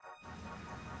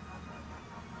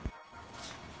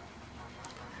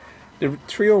The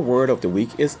trio word of the week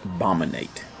is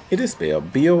bominate. It is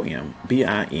spelled B-O-M-B-I-N-A-T-E.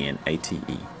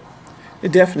 The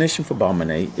definition for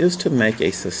bominate is to make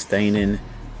a sustaining,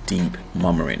 deep,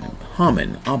 murmuring,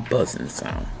 humming, or buzzing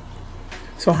sound.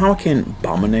 So how can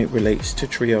bominate relate to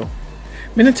trio?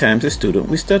 Many times as students,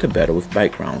 we study better with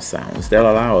background sounds that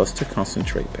allow us to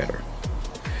concentrate better.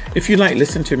 If you like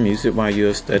listening to music while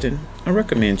you're studying, I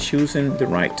recommend choosing the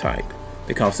right type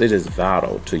because it is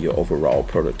vital to your overall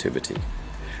productivity.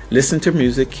 Listening to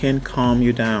music can calm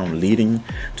you down, leading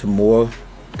to more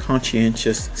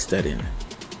conscientious studying,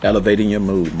 elevating your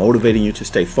mood, motivating you to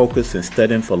stay focused and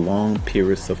studying for long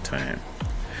periods of time.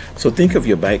 So think of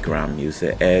your background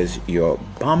music as your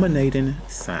bominating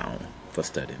sound for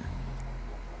studying.